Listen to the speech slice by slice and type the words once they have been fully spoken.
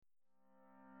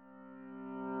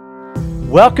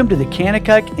Welcome to the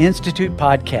Kanakuk Institute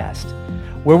podcast,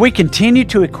 where we continue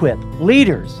to equip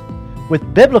leaders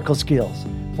with biblical skills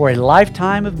for a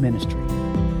lifetime of ministry.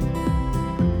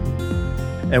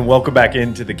 And welcome back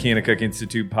into the Kanakuk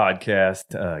Institute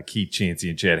podcast. Keith Chansey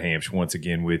and Chad Hamsch once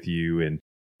again with you. And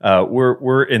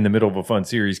we're in the middle of a fun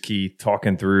series, Keith,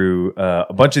 talking through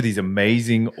a bunch of these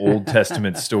amazing Old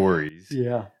Testament stories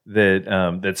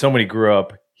that so many grew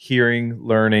up hearing,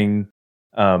 learning.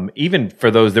 Even for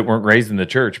those that weren't raised in the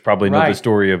church, probably know the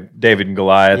story of David and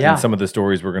Goliath and some of the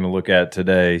stories we're going to look at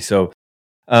today. So,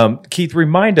 Keith,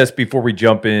 remind us before we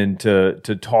jump into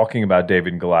talking about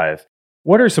David and Goliath,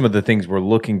 what are some of the things we're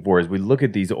looking for as we look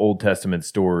at these Old Testament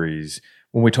stories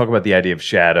when we talk about the idea of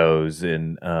shadows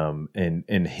and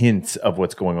hints of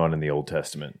what's going on in the Old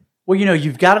Testament? Well,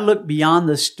 you've got to look beyond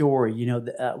the story.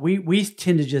 We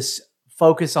tend to just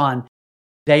focus on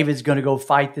David's going to go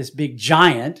fight this big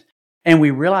giant. And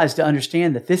we realize to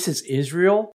understand that this is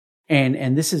Israel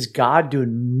and this is God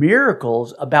doing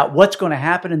miracles about what's going to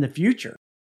happen in the future.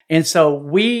 And so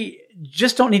we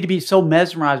just don't need to be so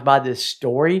mesmerized by this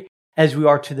story as we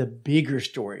are to the bigger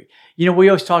story. We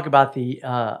always talk about the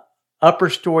upper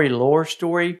story, lower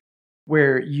story,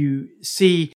 where you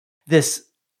see this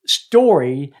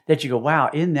story that you go,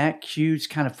 wow, isn't that cute? It's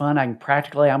kind of fun. I'm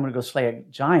going to go slay a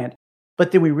giant.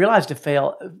 But then we realized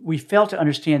we failed to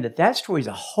understand that story is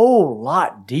a whole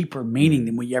lot deeper meaning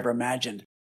than we ever imagined.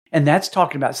 And that's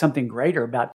talking about something greater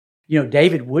about,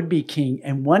 David would be king.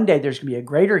 And one day there's going to be a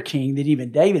greater king than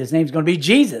even David. His name's going to be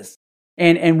Jesus.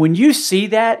 And when you see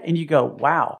that and you go,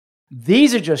 wow,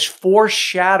 these are just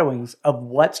foreshadowings of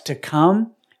what's to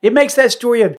come, it makes that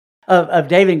story of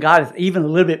David and God even a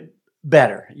little bit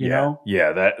better, you know?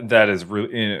 Yeah, that is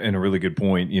really in a really good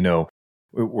point.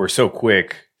 We're so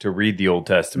quick to read the Old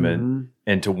Testament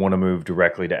and to want to move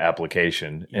directly to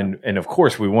application. Yep. And of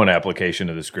course, we want application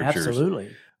of the scriptures.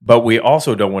 Absolutely. But we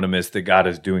also don't want to miss that God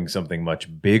is doing something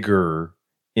much bigger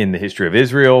in the history of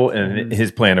Israel and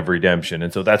his plan of redemption.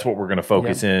 And so that's what we're going to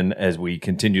focus in as we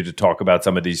continue to talk about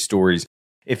some of these stories.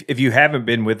 If you haven't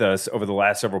been with us over the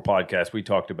last several podcasts, we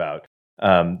talked about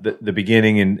the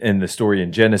beginning and the story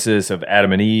in Genesis of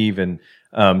Adam and Eve and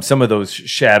some of those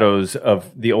shadows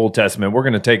of the Old Testament. We're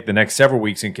going to take the next several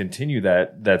weeks and continue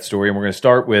that story. And we're going to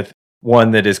start with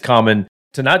one that is common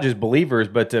to not just believers,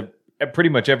 but to pretty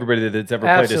much everybody that's ever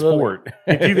played a sport.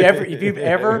 If you've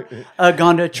ever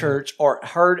gone to a church or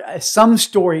heard some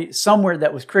story somewhere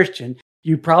that was Christian,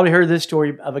 you probably heard this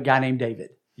story of a guy named David.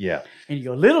 Yeah. And you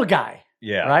go, little guy.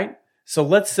 Yeah. Right? So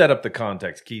let's set up the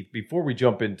context, Keith, before we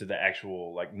jump into the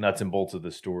actual nuts and bolts of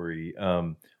the story.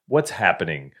 What's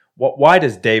happening? Why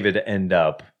does David end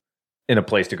up in a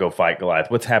place to go fight Goliath?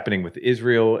 What's happening with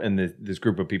Israel and this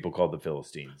group of people called the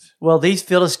Philistines? Well, these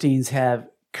Philistines have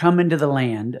come into the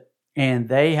land and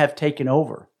they have taken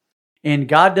over. And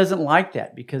God doesn't like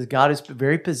that because God is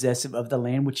very possessive of the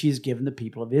land which he has given the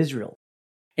people of Israel.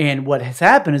 And what has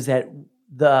happened is that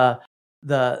the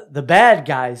bad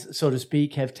guys, so to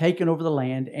speak, have taken over the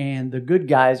land and the good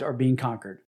guys are being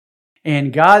conquered.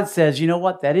 And God says, you know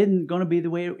what? That isn't going to be the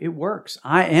way it works.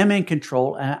 I am in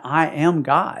control and I am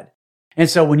God. And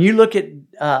so when you look at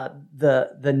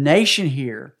the nation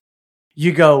here,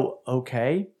 you go,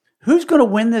 okay, who's going to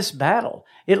win this battle?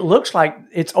 It looks like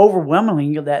it's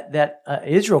overwhelming that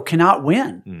Israel cannot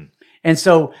win. And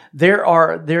so there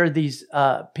are these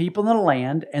people in the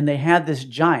land and they had this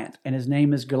giant and his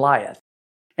name is Goliath.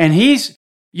 And he's,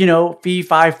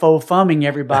 fee-fi-fo-fumming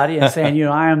everybody and saying,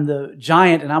 I am the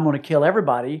giant and I'm going to kill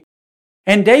everybody.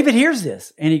 And David hears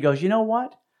this and he goes, you know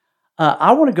what?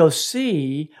 I want to go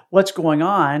see what's going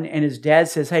on. And his dad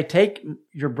says, hey, take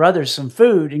your brothers some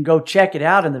food and go check it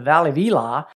out in the Valley of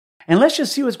Elah. And let's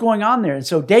just see what's going on there. And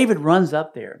so David runs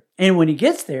up there. And when he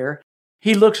gets there,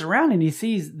 he looks around and he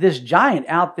sees this giant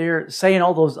out there saying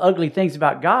all those ugly things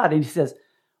about God. And he says,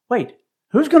 wait,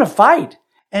 who's going to fight?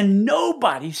 And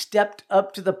nobody stepped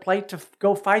up to the plate to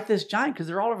go fight this giant because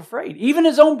they're all afraid, even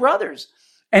his own brothers.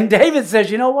 And David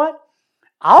says, you know what?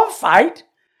 I'll fight.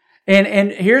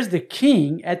 And here's the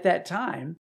king at that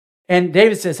time. And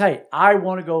David says, hey, I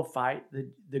want to go fight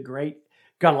the great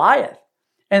Goliath.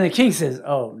 And the king says,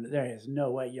 oh, there is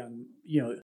no way, young,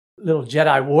 little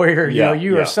Jedi warrior.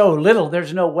 You are so little.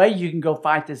 There's no way you can go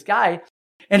fight this guy.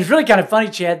 And it's really kind of funny,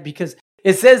 Chad, because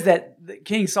it says that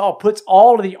King Saul puts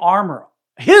all of the armor,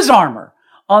 his armor,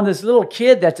 on this little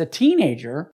kid that's a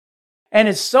teenager. And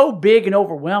it's so big and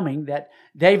overwhelming that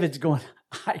David's going,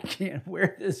 I can't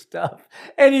wear this stuff.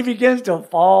 And he begins to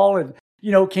fall and,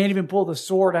 can't even pull the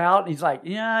sword out. And he's like,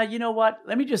 yeah, you know what?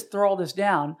 Let me just throw all this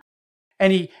down.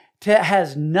 And he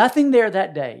has nothing there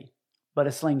that day but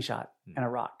a slingshot and a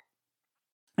rock.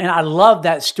 And I love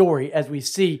that story as we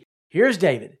see, here's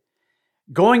David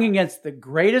going against the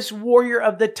greatest warrior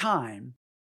of the time.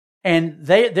 And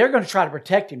they're going to try to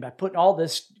protect him by putting all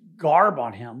this garb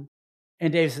on him.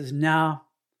 And David says, no,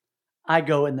 I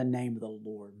go in the name of the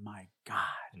Lord, my God.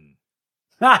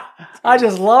 I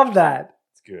just love that.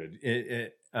 It's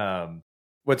good.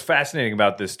 What's fascinating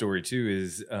about this story too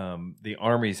is the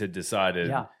armies had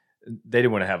decided they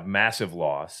didn't want to have massive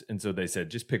loss. And so they said,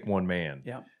 just pick one man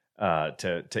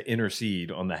to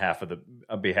intercede on behalf of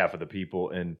the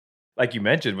people. And like you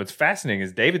mentioned, what's fascinating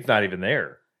is David's not even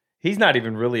there. He's not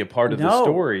even really a part of the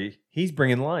story. He's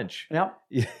bringing lunch. Yep.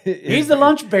 He's the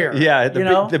lunch bearer. Yeah.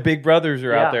 The big brothers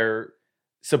are out there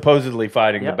supposedly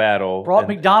fighting the battle. Brought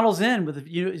McDonald's in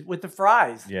with the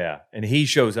fries. Yeah. And he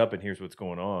shows up and here's what's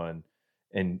going on.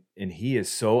 And he is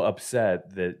so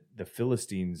upset that the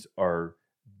Philistines are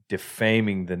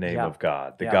defaming the name of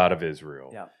God, the God of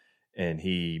Israel. Yeah. And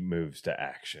he moves to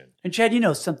action. And Chad,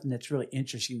 something that's really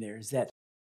interesting there is that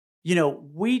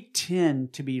we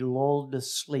tend to be lulled to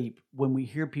sleep when we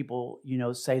hear people,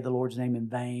 say the Lord's name in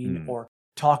vain or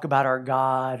talk about our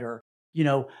God or,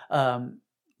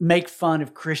 make fun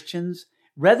of Christians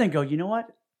rather than go, you know what?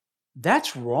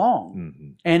 That's wrong.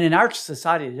 Mm-hmm. And in our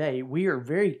society today, we are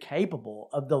very capable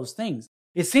of those things.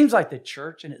 It seems like the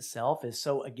church in itself is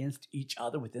so against each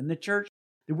other within the church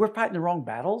that we're fighting the wrong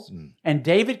battles. Mm. And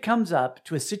David comes up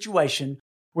to a situation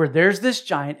where there's this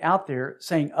giant out there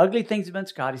saying ugly things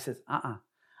against God. He says,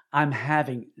 I'm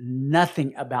having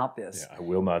nothing about this. Yeah, I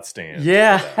will not stand.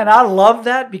 Yeah, and I love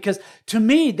that because to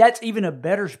me, that's even a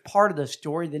better part of the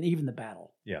story than even the battle.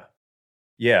 Yeah.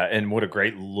 Yeah, and what a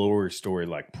great lore story,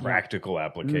 like practical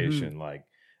application. Mm-hmm. Like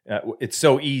it's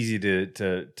so easy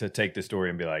to take the story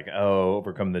and be like, oh,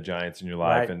 overcome the giants in your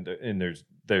life, right. and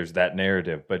there's that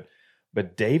narrative.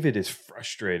 But David is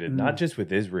frustrated, not just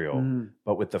with Israel,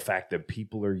 but with the fact that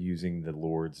people are using the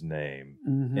Lord's name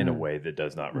in a way that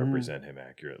does not represent him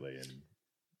accurately.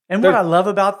 And what I love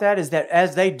about that is that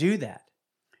as they do that,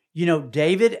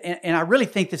 David, and I really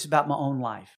think this about my own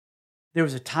life. There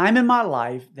was a time in my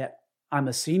life that I'm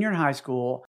a senior in high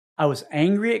school. I was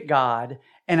angry at God,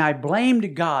 and I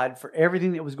blamed God for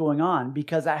everything that was going on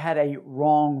because I had a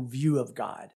wrong view of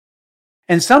God.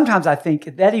 And sometimes I think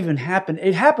that even happened.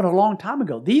 It happened a long time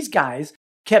ago. These guys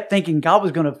kept thinking God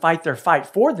was going to fight their fight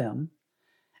for them.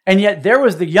 And yet there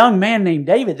was the young man named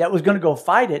David that was going to go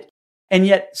fight it. And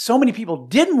yet so many people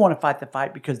didn't want to fight the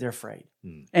fight because they're afraid.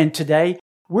 And today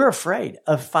we're afraid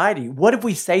of fighting. What if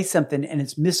we say something and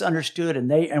it's misunderstood and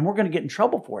we're going to get in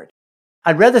trouble for it?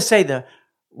 I'd rather say the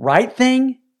right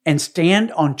thing and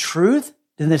stand on truth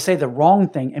than to say the wrong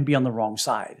thing and be on the wrong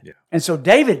side. Yeah. And so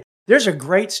David, there's a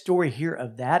great story here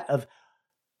of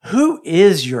who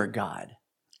is your God?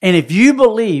 And if you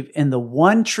believe in the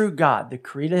one true God, the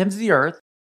creator of the heavens and the earth,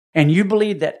 and you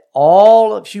believe that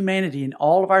all of humanity and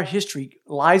all of our history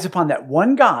lies upon that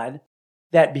one God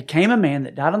that became a man,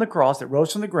 that died on the cross, that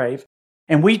rose from the grave,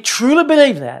 and we truly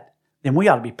believe that, then we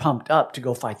ought to be pumped up to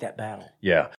go fight that battle.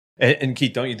 Yeah. And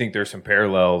Keith, don't you think there's some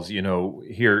parallels?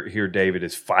 Here David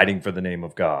is fighting for the name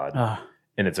of God,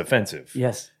 and it's offensive.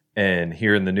 Yes. And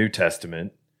here in the New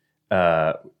Testament,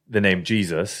 the name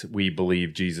Jesus, we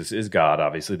believe Jesus is God,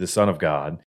 obviously the Son of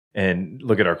God. And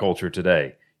look at our culture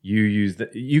today.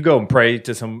 You go and pray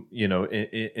to some,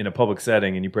 in a public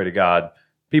setting, and you pray to God.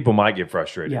 People might get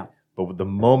frustrated, but the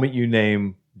moment you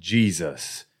name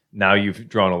Jesus, now you've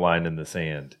drawn a line in the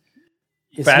sand.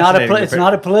 It's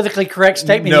not a politically correct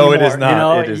statement anymore. No, it is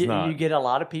not. It is not. You get a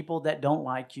lot of people that don't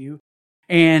like you.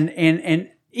 And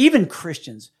even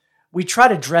Christians, we try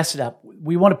to dress it up.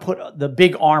 We want to put the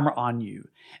big armor on you.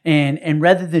 And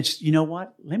rather than just, you know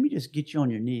what? Let me just get you on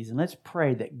your knees and let's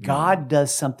pray that God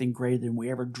does something greater than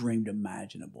we ever dreamed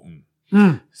imaginable.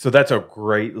 So that's a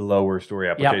great lower story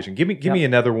application. Yep. Give me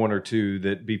another one or two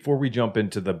that before we jump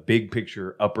into the big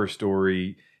picture, upper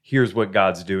story, here's what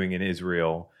God's doing in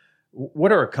Israel.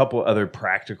 What are a couple other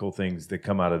practical things that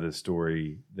come out of this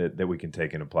story that we can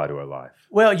take and apply to our life?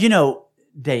 Well,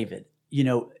 David,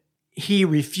 he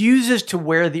refuses to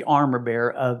wear the armor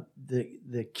bearer of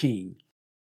the king.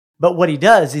 But what he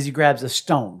does is he grabs a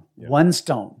stone, one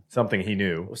stone. Something he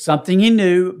knew. Something he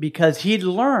knew because he'd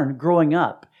learned growing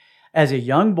up. As a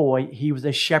young boy, he was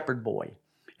a shepherd boy.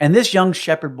 And this young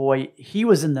shepherd boy, he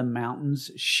was in the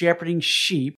mountains shepherding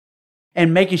sheep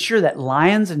and making sure that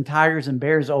lions and tigers and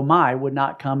bears, would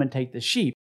not come and take the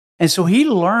sheep. And so he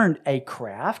learned a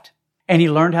craft and he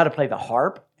learned how to play the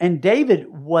harp. And David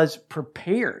was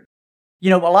prepared. A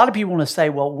lot of people want to say,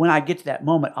 well, when I get to that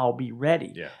moment, I'll be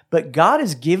ready. Yeah. But God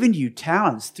has given you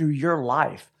talents through your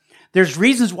life. There's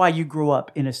reasons why you grew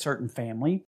up in a certain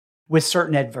family. with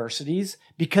certain adversities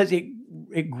because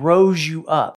it grows you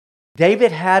up.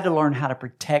 David had to learn how to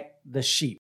protect the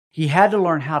sheep. He had to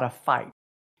learn how to fight.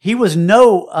 He was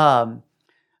no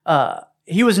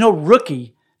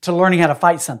rookie to learning how to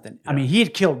fight something. I mean, he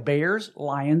had killed bears,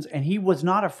 lions, and he was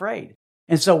not afraid.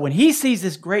 And so when he sees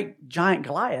this great giant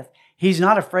Goliath, he's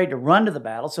not afraid to run to the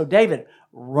battle. So David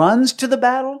runs to the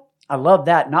battle. I love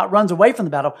that. Not runs away from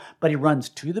the battle, but he runs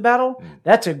to the battle.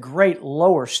 That's a great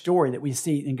lower story that we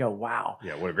see and go, wow.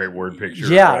 Yeah, what a great word picture.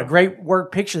 Yeah, a great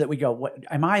word picture that we go, what,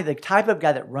 am I the type of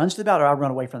guy that runs to the battle or I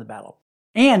run away from the battle?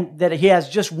 And that he has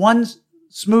just one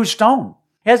smooth stone.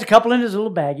 He has a couple in his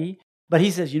little baggie, but he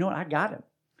says, you know what, I got him.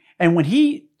 And when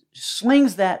he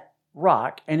slings that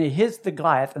rock and it hits the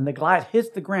Goliath and the Goliath hits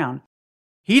the ground,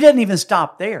 he doesn't even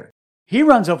stop there. He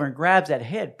runs over and grabs that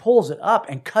head, pulls it up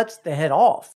and cuts the head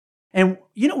off. And,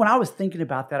 when I was thinking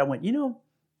about that, I went,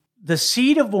 the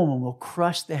seed of woman will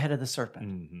crush the head of the serpent.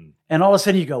 Mm-hmm. And all of a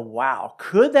sudden you go, wow,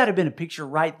 could that have been a picture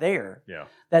right there? Yeah.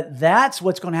 That's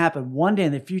what's going to happen one day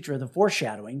in the future, the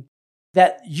foreshadowing,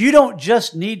 that you don't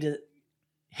just need to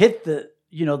hit the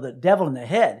devil in the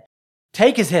head,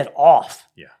 take his head off.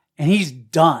 Yeah. And he's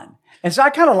done. And so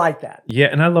I kind of like that. Yeah.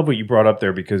 And I love what you brought up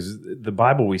there because the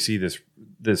Bible, we see this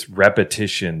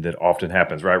repetition that often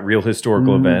happens, right? Real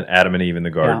historical event, Adam and Eve in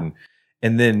the garden. Yeah.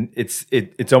 And then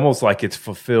it's almost like it's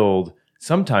fulfilled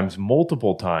sometimes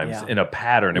multiple times in a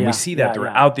pattern. And we see that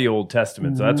throughout the Old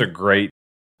Testament. So that's a great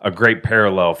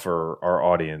parallel for our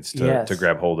audience to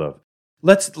grab hold of.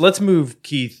 Let's move,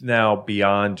 Keith, now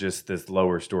beyond just this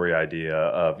lower story idea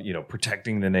of,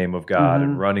 protecting the name of God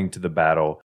and running to the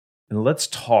battle. And let's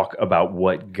talk about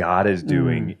what God is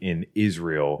doing in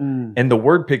Israel and the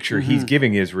word picture he's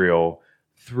giving Israel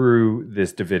through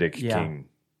this Davidic king.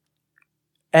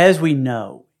 As we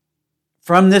know,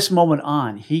 from this moment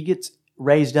on, he gets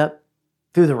raised up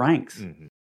through the ranks. Mm-hmm.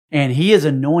 And he is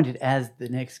anointed as the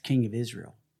next king of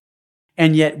Israel.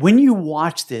 And yet, when you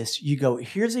watch this, you go,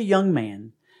 here's a young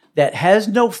man that has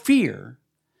no fear,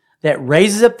 that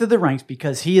raises up through the ranks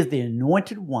because he is the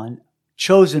anointed one,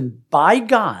 chosen by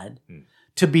God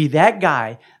to be that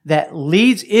guy that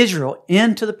leads Israel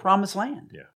into the promised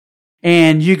land. Yeah.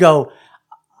 And you go,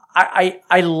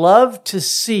 I love to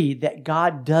see that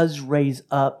God does raise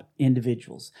up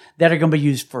individuals that are going to be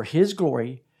used for his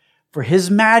glory, for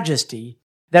his majesty,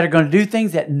 that are going to do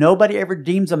things that nobody ever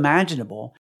deems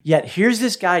imaginable. Yet here's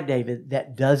this guy, David,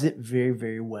 that does it very,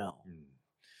 very well.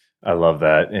 I love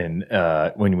that. And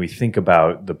when we think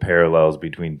about the parallels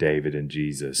between David and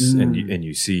Jesus, and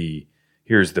you see,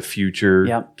 here's the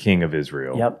future king of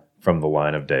Israel from the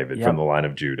line of David, from the line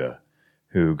of Judah,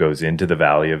 who goes into the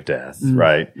valley of death,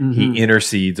 right? Mm-hmm. He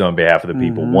intercedes on behalf of the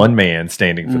people, one man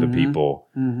standing for the people,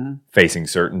 facing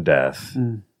certain death.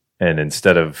 And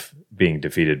instead of being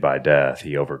defeated by death,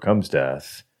 he overcomes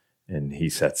death and he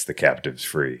sets the captives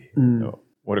free.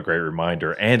 What a great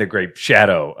reminder and a great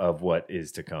shadow of what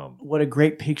is to come. What a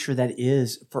great picture that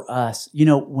is for us.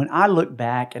 When I look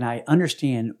back and I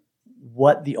understand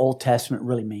what the Old Testament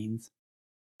really means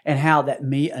and how that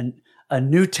a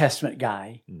New Testament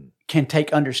guy can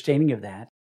take understanding of that.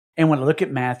 And when I look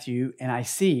at Matthew and I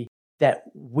see that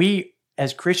we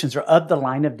as Christians are of the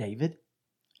line of David,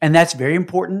 and that's very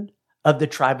important, of the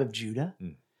tribe of Judah,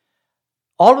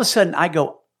 all of a sudden I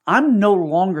go, I'm no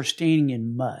longer standing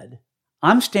in mud.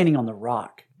 I'm standing on the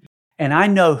rock. And I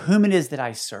know whom it is that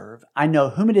I serve. I know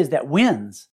whom it is that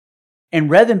wins. And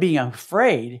rather than being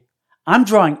afraid, I'm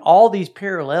drawing all these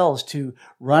parallels to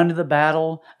run to the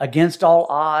battle against all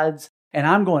odds. And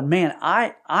I'm going, man,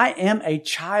 I am a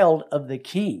child of the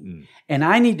King. And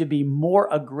I need to be more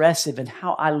aggressive in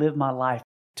how I live my life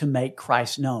to make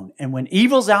Christ known. And when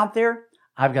evil's out there,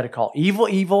 I've got to call evil,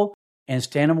 evil and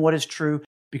stand on what is true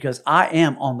because I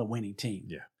am on the winning team.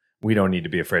 Yeah. We don't need to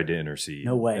be afraid to intercede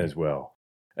as well.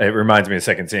 It reminds me of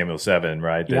 2 Samuel 7,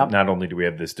 right? That not only do we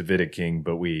have this Davidic king,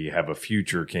 but we have a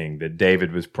future king that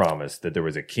David was promised, that there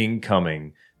was a king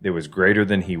coming that was greater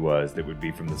than he was, that would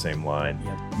be from the same line.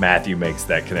 Matthew makes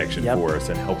that connection for us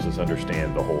and helps us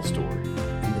understand the whole story.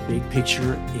 And the big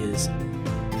picture is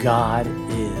God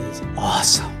is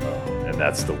awesome. And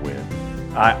that's the win.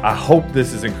 I hope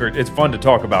this is encouraged. It's fun to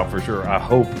talk about for sure. I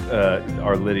hope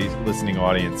our listening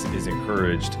audience is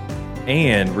encouraged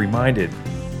and reminded,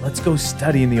 let's go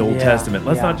study in the Old Testament.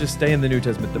 Let's not just stay in the New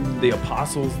Testament. The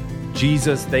apostles,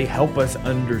 Jesus, they help us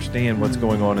understand what's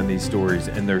going on in these stories.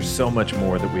 And there's so much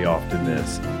more that we often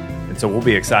miss. And so we'll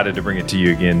be excited to bring it to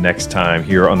you again next time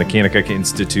here on the Kanakuk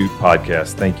Institute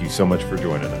podcast. Thank you so much for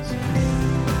joining us.